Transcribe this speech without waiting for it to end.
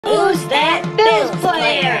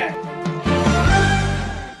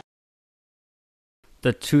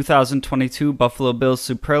the 2022 Buffalo Bills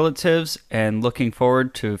Superlatives and looking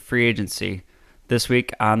forward to free agency this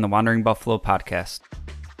week on the Wandering Buffalo podcast.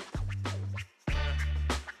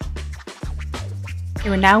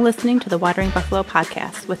 You are now listening to the Wandering Buffalo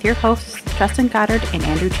podcast with your hosts, Justin Goddard and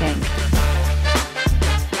Andrew Chang.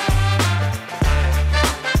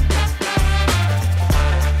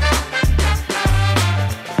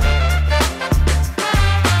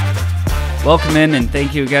 Welcome in, and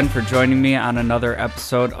thank you again for joining me on another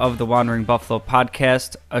episode of the Wandering Buffalo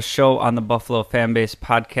podcast, a show on the Buffalo FAMBase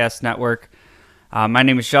podcast network. My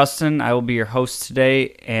name is Justin. I will be your host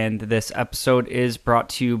today, and this episode is brought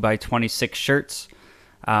to you by 26 Shirts.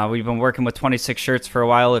 We've been working with 26 Shirts for a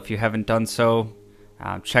while. If you haven't done so,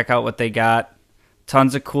 check out what they got.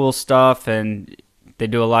 Tons of cool stuff, and they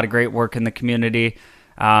do a lot of great work in the community.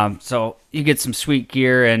 So you get some sweet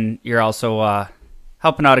gear, and you're also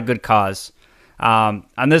helping out a good cause.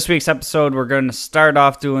 On this week's episode, we're going to start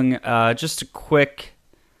off doing just a quick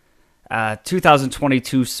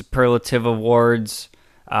 2022 Superlative Awards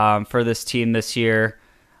for this team this year.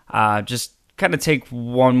 Just kind of take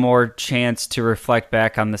one more chance to reflect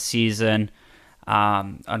back on the season.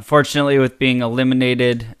 Unfortunately, with being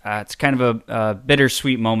eliminated, it's kind of a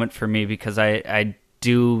bittersweet moment for me because I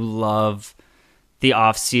do love the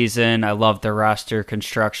offseason. I love the roster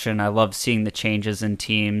construction. I love seeing the changes in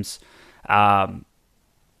teams.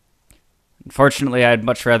 Unfortunately, I'd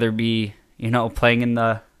much rather be, playing in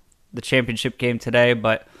the championship game today,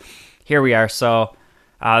 but here we are. So,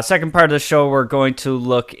 second part of the show, we're going to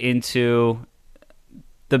look into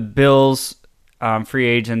the Bills free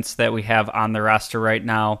agents that we have on the roster right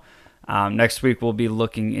now. Next week, we'll be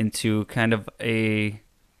looking into kind of a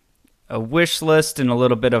wish list and a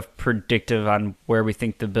little bit of predictive on where we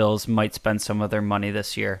think the Bills might spend some of their money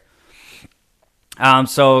this year.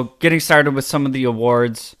 So getting started with some of the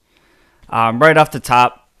awards. Right off the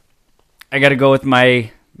top, I got to go with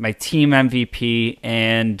my team MVP,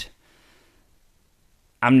 and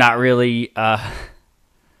I'm not really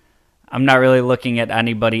looking at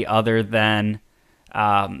anybody other than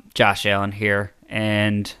Josh Allen here.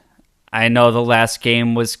 And I know the last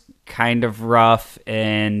game was kind of rough,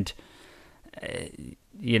 and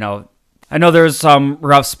I know there's some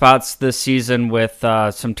rough spots this season with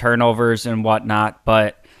some turnovers and whatnot,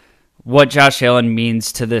 but what Josh Allen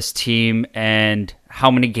means to this team and how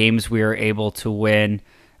many games we are able to win,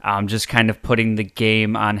 just kind of putting the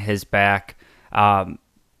game on his back.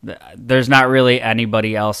 There's not really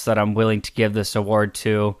anybody else that I'm willing to give this award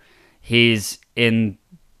to. He's in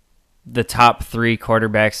the top 3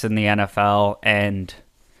 quarterbacks in the NFL, and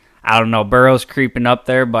I don't know, Burrow's creeping up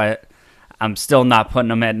there, but I'm still not putting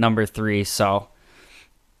him at number 3. So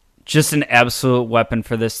just an absolute weapon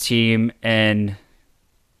for this team, and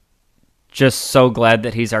just so glad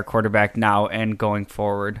that he's our quarterback now and going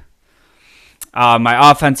forward. My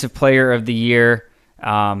offensive player of the year,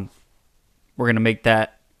 we're going to make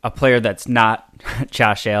that a player that's not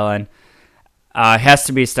Josh Allen. Has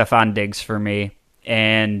to be Stephon Diggs for me.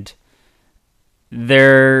 And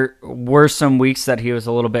there were some weeks that he was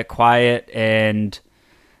a little bit quiet, and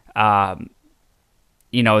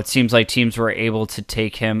it seems like teams were able to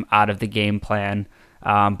take him out of the game plan.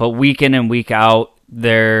 But week in and week out,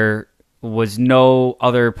 there was no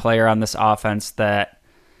other player on this offense that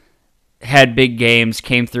had big games,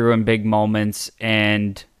 came through in big moments,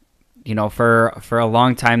 and for a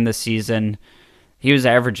long time this season, he was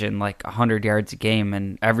averaging like 100 yards a game,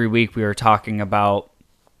 and every week we were talking about,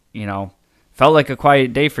 felt like a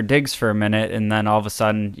quiet day for Diggs for a minute, and then all of a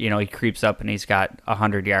sudden, he creeps up and he's got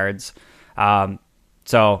 100 yards.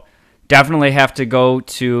 So definitely have to go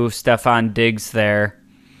to Stephon Diggs there.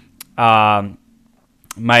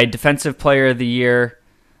 My defensive player of the year,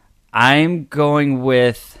 I'm going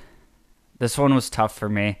with, this one was tough for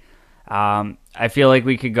me. I feel like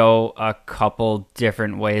we could go a couple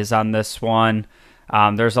different ways on this one.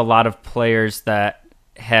 There's a lot of players that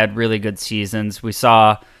had really good seasons. We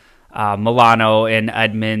saw Milano and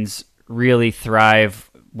Edmonds really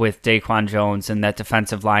thrive with Daquan Jones and that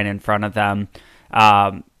defensive line in front of them.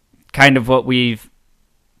 Kind of what we've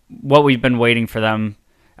been waiting for them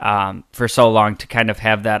for so long, to kind of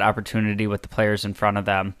have that opportunity with the players in front of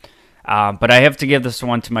them. But I have to give this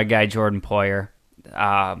one to my guy Jordan Poyer.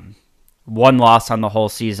 One loss on the whole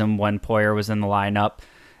season when Poyer was in the lineup.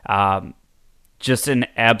 Just an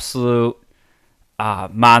absolute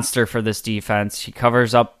monster for this defense. He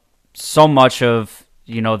covers up so much of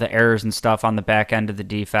the errors and stuff on the back end of the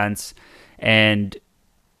defense, and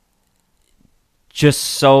just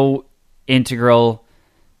so integral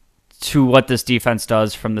to what this defense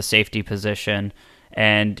does from the safety position.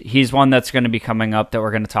 And he's one that's going to be coming up that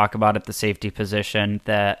we're going to talk about at the safety position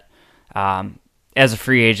that as a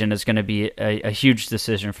free agent is going to be a huge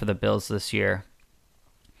decision for the Bills this year.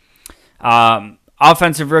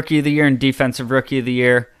 Offensive Rookie of the Year and Defensive Rookie of the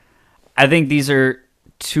Year. I think these are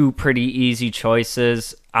two pretty easy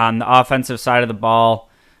choices. On the offensive side of the ball,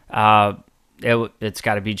 it's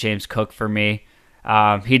got to be James Cook for me.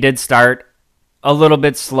 He did start a little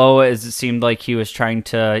bit slow as it seemed like he was trying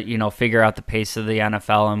to, figure out the pace of the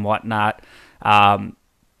NFL and whatnot.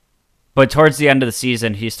 But towards the end of the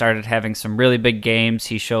season, he started having some really big games.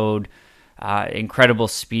 He showed incredible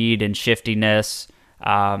speed and shiftiness.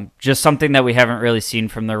 Just something that we haven't really seen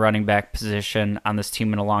from the running back position on this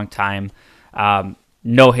team in a long time.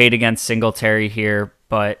 No hate against Singletary here,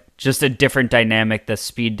 but just a different dynamic, the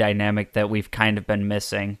speed dynamic that we've kind of been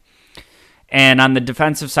missing. And on the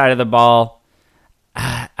defensive side of the ball,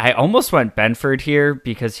 I almost went Benford here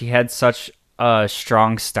because he had such a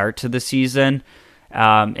strong start to the season,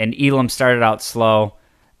 and Elam started out slow.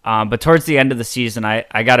 But towards the end of the season,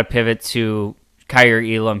 I got to pivot to Kyer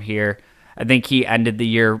Elam here. I think he ended the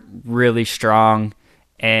year really strong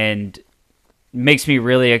and makes me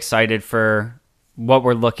really excited for what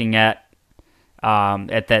we're looking at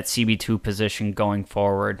that CB2 position going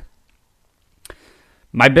forward.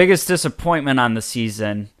 My biggest disappointment on the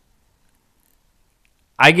season,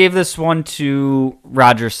 I gave this one to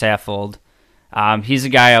Roger Saffold. He's a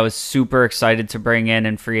guy I was super excited to bring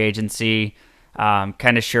in free agency,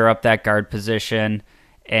 kind of shore up that guard position,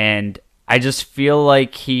 and I just feel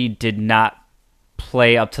like he did not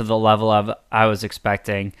play up to the level of I was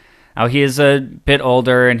expecting. Now, he is a bit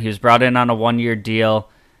older, and he was brought in on a one-year deal.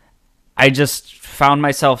 I just found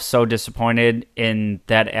myself so disappointed in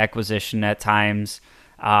that acquisition at times.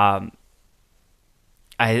 I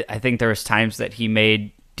think there was times that he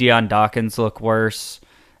made Deion Dawkins look worse.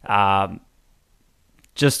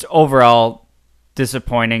 Just overall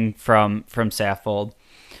disappointing from Saffold.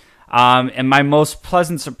 And my most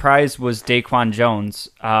pleasant surprise was Daquan Jones.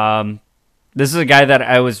 This is a guy that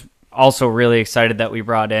I was also really excited that we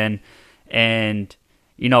brought in. And,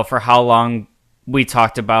 for how long we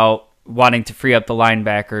talked about wanting to free up the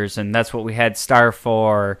linebackers, and that's what we had Star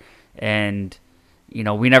for. And,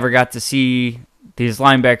 we never got to see these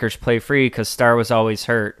linebackers play free because Star was always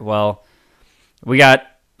hurt. Well, we got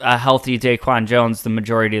a healthy Daquan Jones the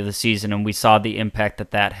majority of the season, and we saw the impact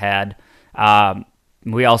that had.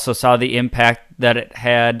 We also saw the impact that it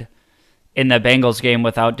had in the Bengals game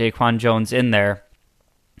without Daquan Jones in there.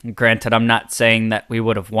 Granted, I'm not saying that we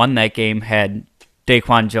would have won that game had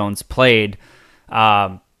Daquan Jones played,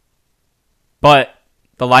 but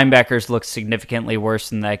the linebackers looked significantly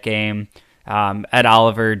worse in that game. Ed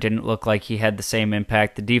Oliver didn't look like he had the same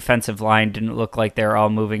impact. The defensive line didn't look like they were all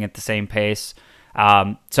moving at the same pace.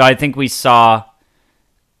 So I think we saw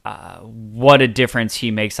what a difference he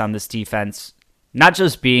makes on this defense. Not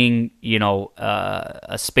just being,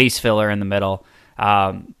 a space filler in the middle.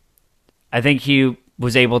 I think he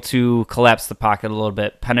was able to collapse the pocket a little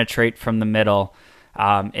bit, penetrate from the middle,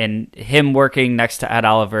 and him working next to Ed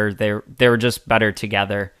Oliver, they were just better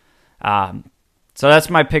together. So that's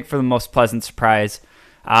my pick for the most pleasant surprise.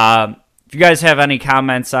 If you guys have any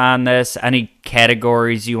comments on this, any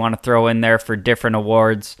categories you want to throw in there for different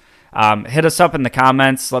awards, hit us up in the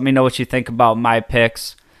comments. Let me know what you think about my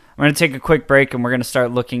picks. I'm going to take a quick break, and we're going to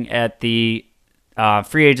start looking at the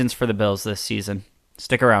free agents for the Bills this season.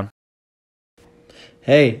 Stick around.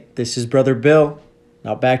 Hey, this is Brother Bill.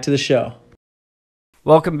 Now back to the show.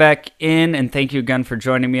 Welcome back in, and thank you again for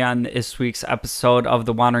joining me on this week's episode of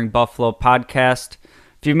the Wandering Buffalo podcast.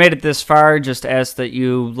 If you made it this far, just ask that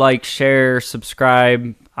you like, share,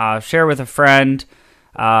 subscribe, share with a friend.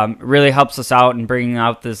 It really helps us out in bringing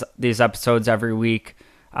out these episodes every week.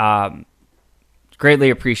 Greatly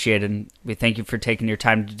appreciated. We thank you for taking your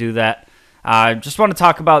time to do that. Just want to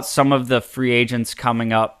talk about some of the free agents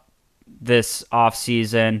coming up this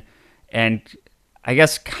offseason, and I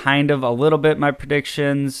guess kind of a little bit my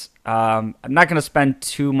predictions. I'm not going to spend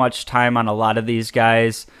too much time on a lot of these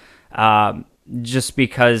guys just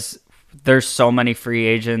because there's so many free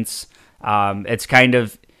agents. It's kind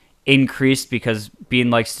of increased because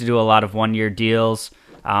Bean likes to do a lot of one-year deals.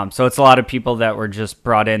 So it's a lot of people that were just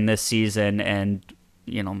brought in this season, and,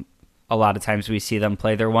 a lot of times we see them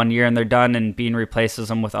play their 1 year and they're done, and Bean replaces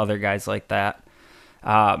them with other guys like that.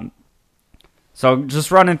 So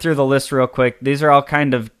just running through the list real quick, these are all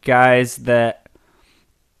kind of guys that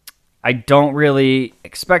I don't really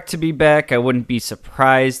expect to be back. I wouldn't be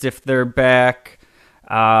surprised if they're back,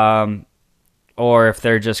 or if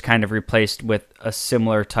they're just kind of replaced with a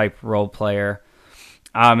similar type role player.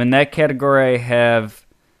 In that category, I have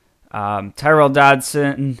Tyrell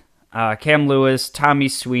Dodson, Cam Lewis, Tommy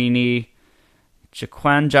Sweeney,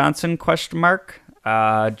 Jaquan Johnson, ?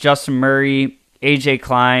 Justin Murray, AJ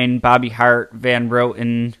Klein, Bobby Hart, Van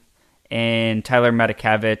Roten, and Tyler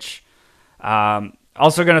Medikevich.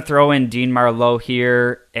 Also going to throw in Dean Marlowe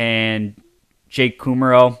here and Jake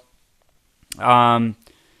Kumaro. And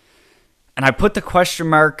I put the question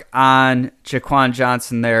mark on Jaquan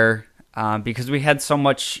Johnson there because we had so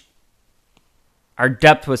much. Our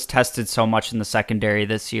depth was tested so much in the secondary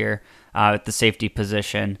this year at the safety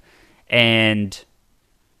position. And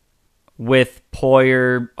with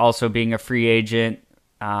Poyer also being a free agent,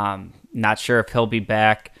 not sure if he'll be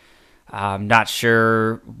back. Not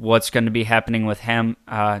sure what's going to be happening with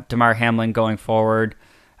Damar Hamlin going forward.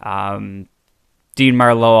 Dean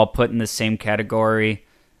Marlowe I'll put in the same category.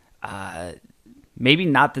 Maybe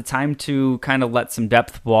not the time to kind of let some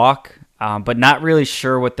depth walk, but not really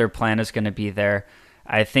sure what their plan is going to be there.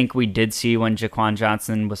 I think we did see when Jaquan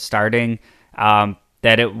Johnson was starting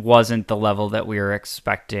that it wasn't the level that we were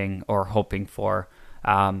expecting or hoping for.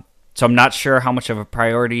 So I'm not sure how much of a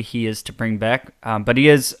priority he is to bring back, but he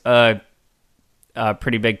is a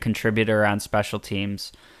pretty big contributor on special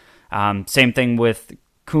teams. Same thing with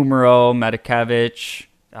Kumaro, Medikevich,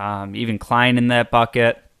 even Klein in that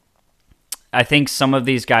bucket. I think some of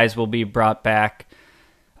these guys will be brought back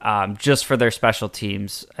just for their special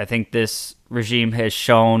teams. I think this regime has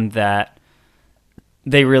shown that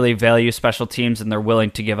they really value special teams and they're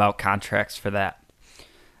willing to give out contracts for that.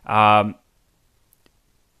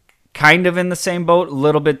 Kind of in the same boat, a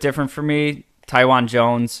little bit different for me, Taiwan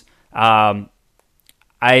Jones. I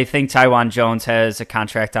think Taiwan Jones has a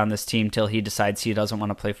contract on this team till he decides he doesn't want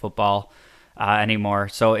to play football anymore.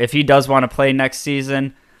 So if he does want to play next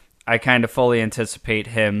season, I kind of fully anticipate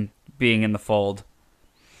him being in the fold.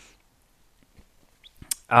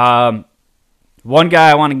 One guy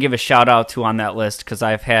I want to give a shout out to on that list because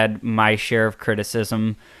I've had my share of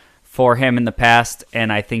criticism for him in the past,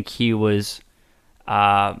 and I think he was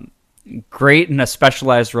great in a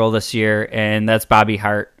specialized role this year, and that's Bobby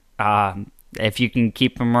Hart. If you can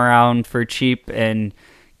keep him around for cheap and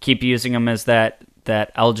keep using him as that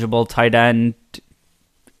eligible tight end,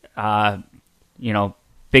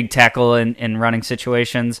 big tackle in running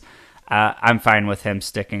situations, I'm fine with him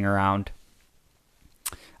sticking around.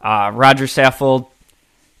 Roger Saffold,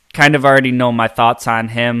 kind of already know my thoughts on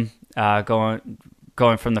him going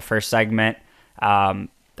from the first segment.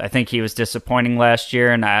 I think he was disappointing last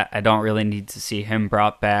year, and I don't really need to see him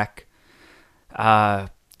brought back.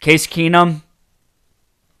 Case Keenum,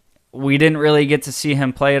 we didn't really get to see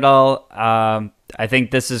him play at all. I think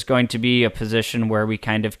this is going to be a position where we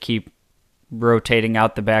kind of keep rotating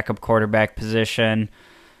out the backup quarterback position,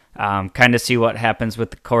 kind of see what happens with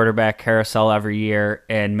the quarterback carousel every year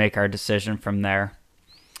and make our decision from there.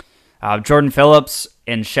 Jordan Phillips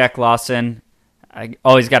and Shaq Lawson, I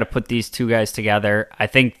always got to put these two guys together. I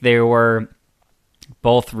think they were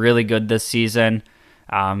both really good this season.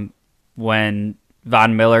 When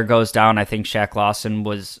Von Miller goes down, I think Shaq Lawson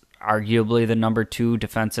was arguably the number 2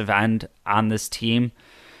 defensive end on this team.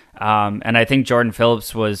 And I think Jordan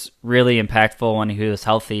Phillips was really impactful when he was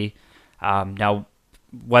healthy. Now,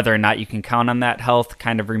 whether or not you can count on that health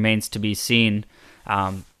kind of remains to be seen.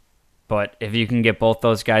 But if you can get both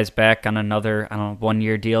those guys back on another,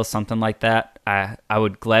 1-year deal, something like that, I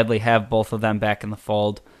would gladly have both of them back in the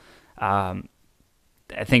fold. I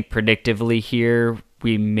think predictively here,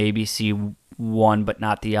 we maybe see one but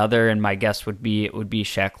not the other, and my guess would be it would be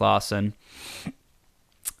Shaq Lawson.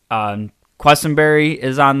 Questenberry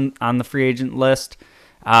is on the free agent list.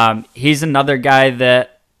 He's another guy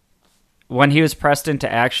that when he was pressed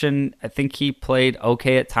into action, I think he played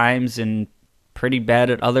okay at times and pretty bad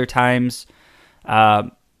at other times.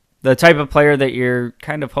 The type of player that you're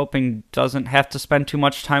kind of hoping doesn't have to spend too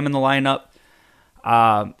much time in the lineup.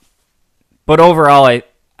 But overall,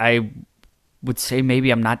 I would say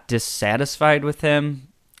maybe I'm not dissatisfied with him.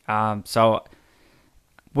 So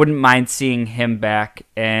wouldn't mind seeing him back.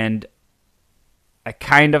 And I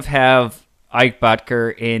kind of have Ike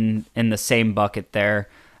Butker in the same bucket there.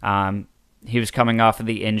 He was coming off of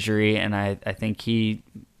the injury, and I think he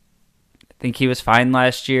was fine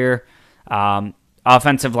last year.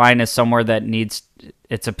 Offensive line is somewhere that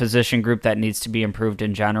it's a position group that needs to be improved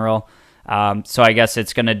in general. So I guess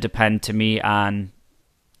it's going to depend to me on,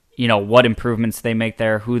 what improvements they make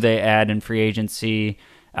there, who they add in free agency,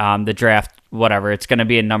 the draft, whatever. It's going to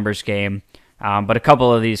be a numbers game. But a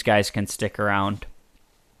couple of these guys can stick around.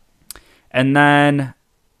 And then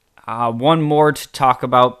one more to talk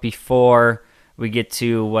about before we get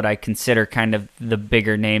to what I consider kind of the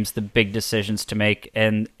bigger names, the big decisions to make,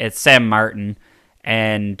 and it's Sam Martin.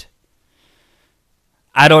 And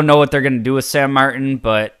I don't know what they're going to do with Sam Martin,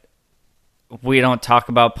 but we don't talk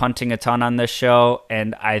about punting a ton on this show,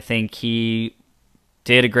 and I think he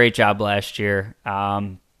did a great job last year.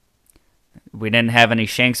 We didn't have any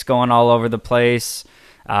shanks going all over the place.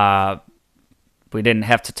 We didn't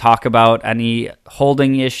have to talk about any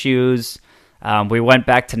holding issues. We went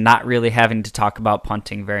back to not really having to talk about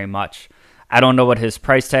punting very much. I don't know what his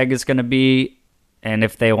price tag is going to be, and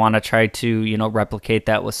if they want to try to, replicate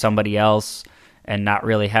that with somebody else and not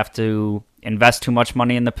really have to invest too much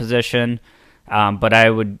money in the position. But I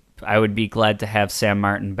would be glad to have Sam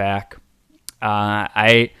Martin back.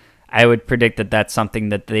 I would predict that that's something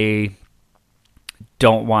that they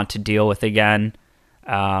don't want to deal with again.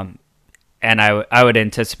 And I would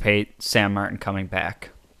anticipate Sam Martin coming back.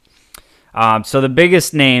 So the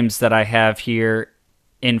biggest names that I have here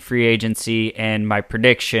in free agency and my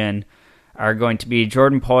prediction are going to be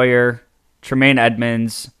Jordan Poyer, Tremaine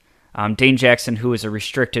Edmonds, Dane Jackson, who is a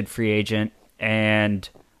restricted free agent, and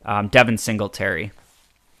Devin Singletary.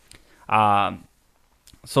 So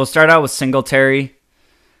we'll start out with Singletary.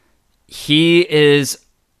 He is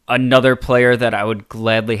another player that I would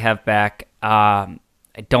gladly have back. I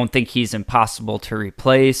don't think he's impossible to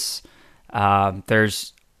replace.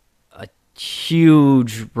 There's a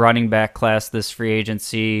huge running back class this free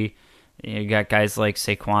agency. You got guys like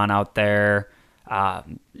Saquon out there.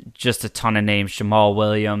 Just a ton of names. Jamal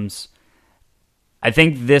Williams. I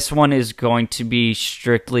think this one is going to be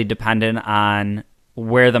strictly dependent on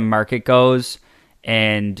where the market goes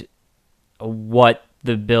and what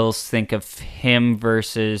the Bills think of him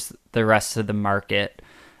versus the rest of the market.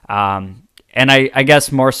 And I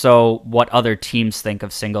guess more so what other teams think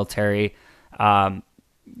of Singletary.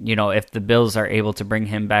 If the Bills are able to bring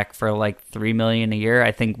him back for like $3 million a year,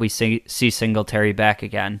 I think we see Singletary back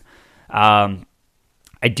again.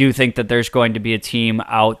 I do think that there's going to be a team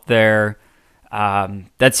out there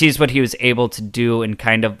that sees what he was able to do in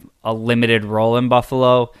kind of a limited role in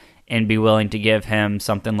Buffalo and be willing to give him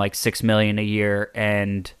something like $6 million a year.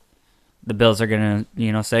 And the Bills are going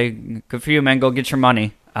to, say, good for you, man, go get your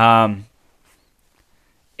money.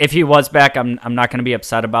 If he was back, I'm not going to be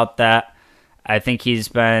upset about that. I think he's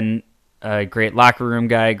been a great locker room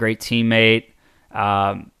guy, great teammate.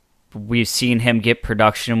 We've seen him get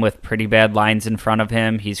production with pretty bad lines in front of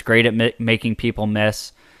him. He's great at making people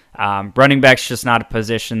miss. Running back's just not a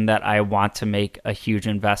position that I want to make a huge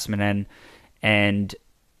investment in. And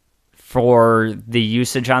for the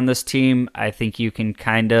usage on this team, I think you can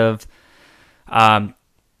kind of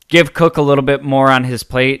give Cook a little bit more on his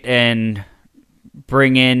plate and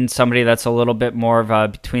bring in somebody that's a little bit more of a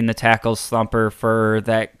between the tackles slumper for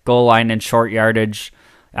that goal line and short yardage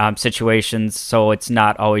situations, so it's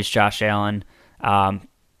not always Josh Allen.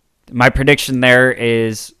 My prediction there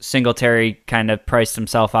is Singletary kind of priced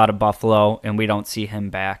himself out of Buffalo, and we don't see him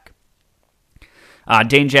back.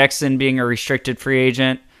 Dane Jackson being a restricted free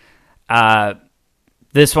agent.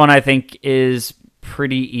 This one I think is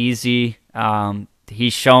pretty easy.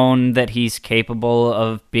 He's shown that he's capable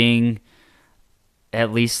of being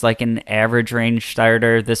at least like an average range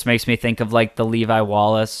starter. This makes me think of like the Levi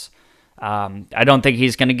Wallace. I don't think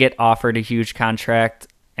he's going to get offered a huge contract,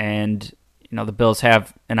 and the Bills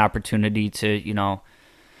have an opportunity to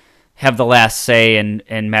have the last say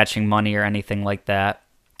in matching money or anything like that.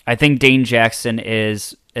 I think Dane Jackson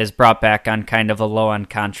is brought back on kind of a low end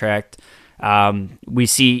contract. We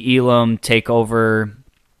see Elam take over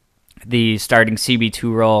the starting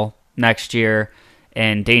CB2 role next year,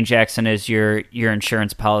 and Dane Jackson is your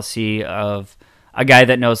insurance policy of a guy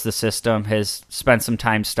that knows the system, has spent some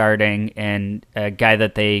time starting, and a guy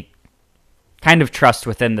that they kind of trust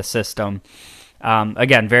within the system.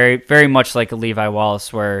 Again, very, very much like a Levi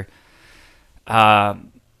Wallace, where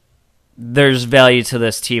there's value to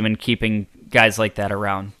this team in keeping guys like that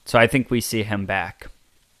around. So I think we see him back.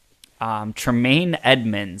 Tremaine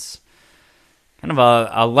Edmonds, kind of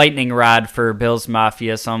a lightning rod for Bills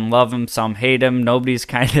Mafia. Some love him, some hate him. Nobody's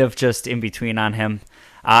kind of just in between on him.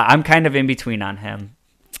 I'm kind of in between on him.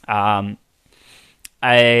 I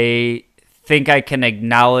think I can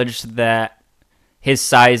acknowledge that his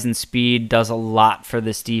size and speed does a lot for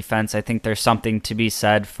this defense. I think there's something to be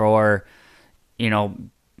said for,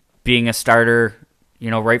 being a starter,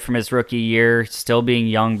 right from his rookie year, still being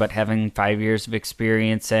young, but having 5 years of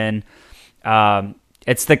experience in.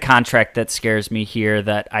 It's the contract that scares me here,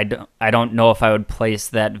 that I don't know if I would place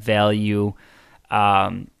that value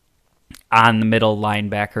on the middle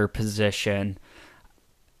linebacker position.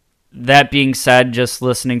 That being said, just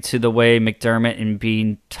listening to the way McDermott and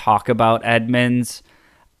Bean talk about Edmonds,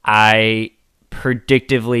 I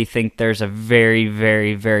predictively think there's a very,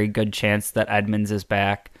 very, very good chance that Edmonds is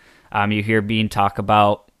back. You hear Bean talk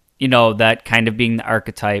about, that kind of being the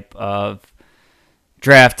archetype of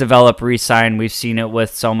draft, develop, re-sign. We've seen it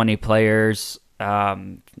with so many players,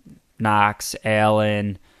 Knox,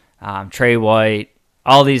 Allen, Trey White,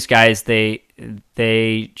 all these guys.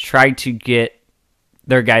 They try to get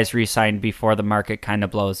their guys re-signed before the market kind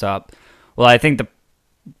of blows up. Well, I think the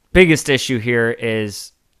biggest issue here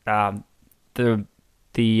is the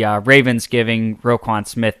Ravens giving Roquan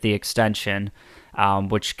Smith the extension,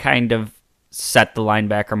 which kind of set the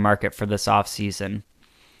linebacker market for this offseason.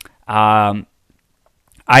 I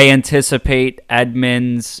anticipate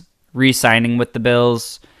Edmonds re-signing with the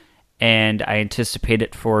Bills, and I anticipate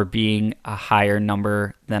it for being a higher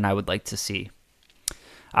number than I would like to see.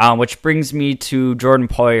 Which brings me to Jordan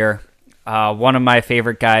Poyer, one of my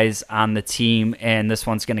favorite guys on the team, and this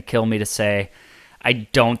one's going to kill me to say. I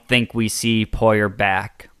don't think we see Poyer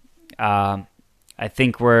back. I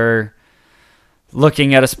think we're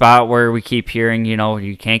looking at a spot where we keep hearing,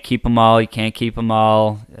 you can't keep them all,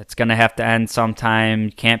 It's going to have to end sometime.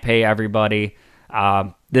 You can't pay everybody.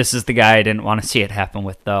 This is the guy I didn't want to see it happen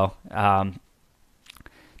with, though.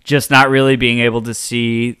 Just not really being able to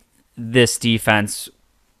see this defense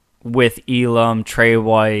with Elam, Trey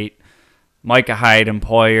White, Micah Hyde, and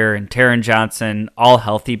Poyer, and Taron Johnson all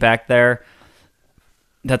healthy back there.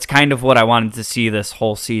 That's kind of what I wanted to see this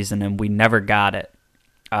whole season, and we never got it.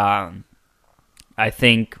 I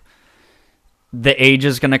think the age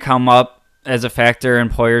is going to come up as a factor,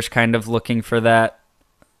 and Poyer's kind of looking for that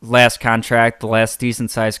last contract, the last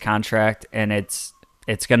decent-sized contract, and it's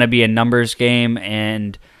going to be a numbers game,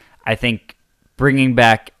 and I think bringing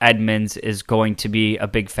back Edmonds is going to be a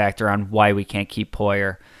big factor on why we can't keep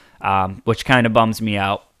Poyer, which kind of bums me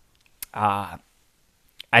out.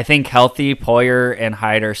 I think healthy Poyer and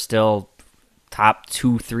Hyde are still top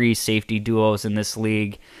 2-3 safety duos in this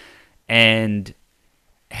league, and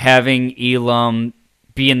having Elam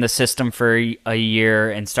be in the system for a year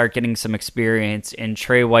and start getting some experience, and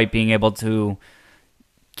Trey White being able to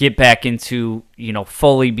get back into,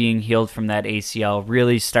 fully being healed from that ACL,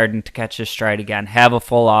 really starting to catch his stride again, have a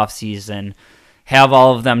full offseason, have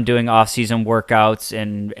all of them doing offseason workouts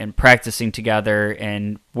and practicing together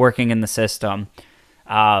and working in the system.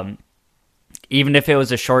 Even if it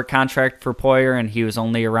was a short contract for Poyer and he was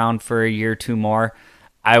only around for a year or two more,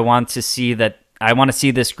 I want to see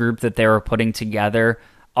this group that they were putting together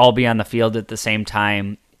all be on the field at the same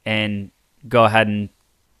time and go ahead and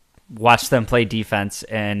watch them play defense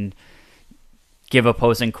and give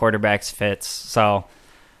opposing quarterbacks fits. So,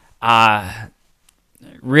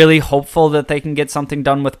 really hopeful that they can get something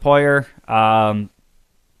done with Poyer.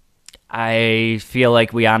 I feel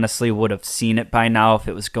like we honestly would have seen it by now if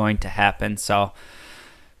it was going to happen. So,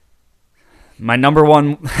 my number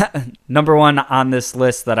one on this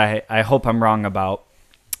list that I hope I'm wrong about.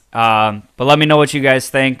 But let me know what you guys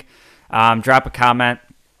think. Drop a comment.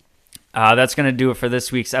 That's going to do it for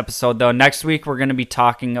this week's episode, though. Next week, we're going to be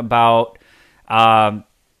talking about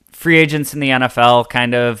free agents in the NFL,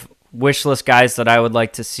 kind of wish list guys that I would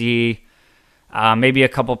like to see, maybe a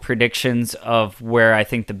couple predictions of where I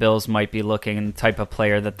think the Bills might be looking and the type of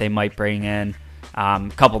player that they might bring in,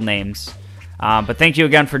 a couple names. But thank you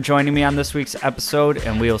again for joining me on this week's episode,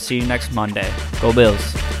 and we will see you next Monday. Go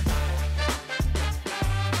Bills.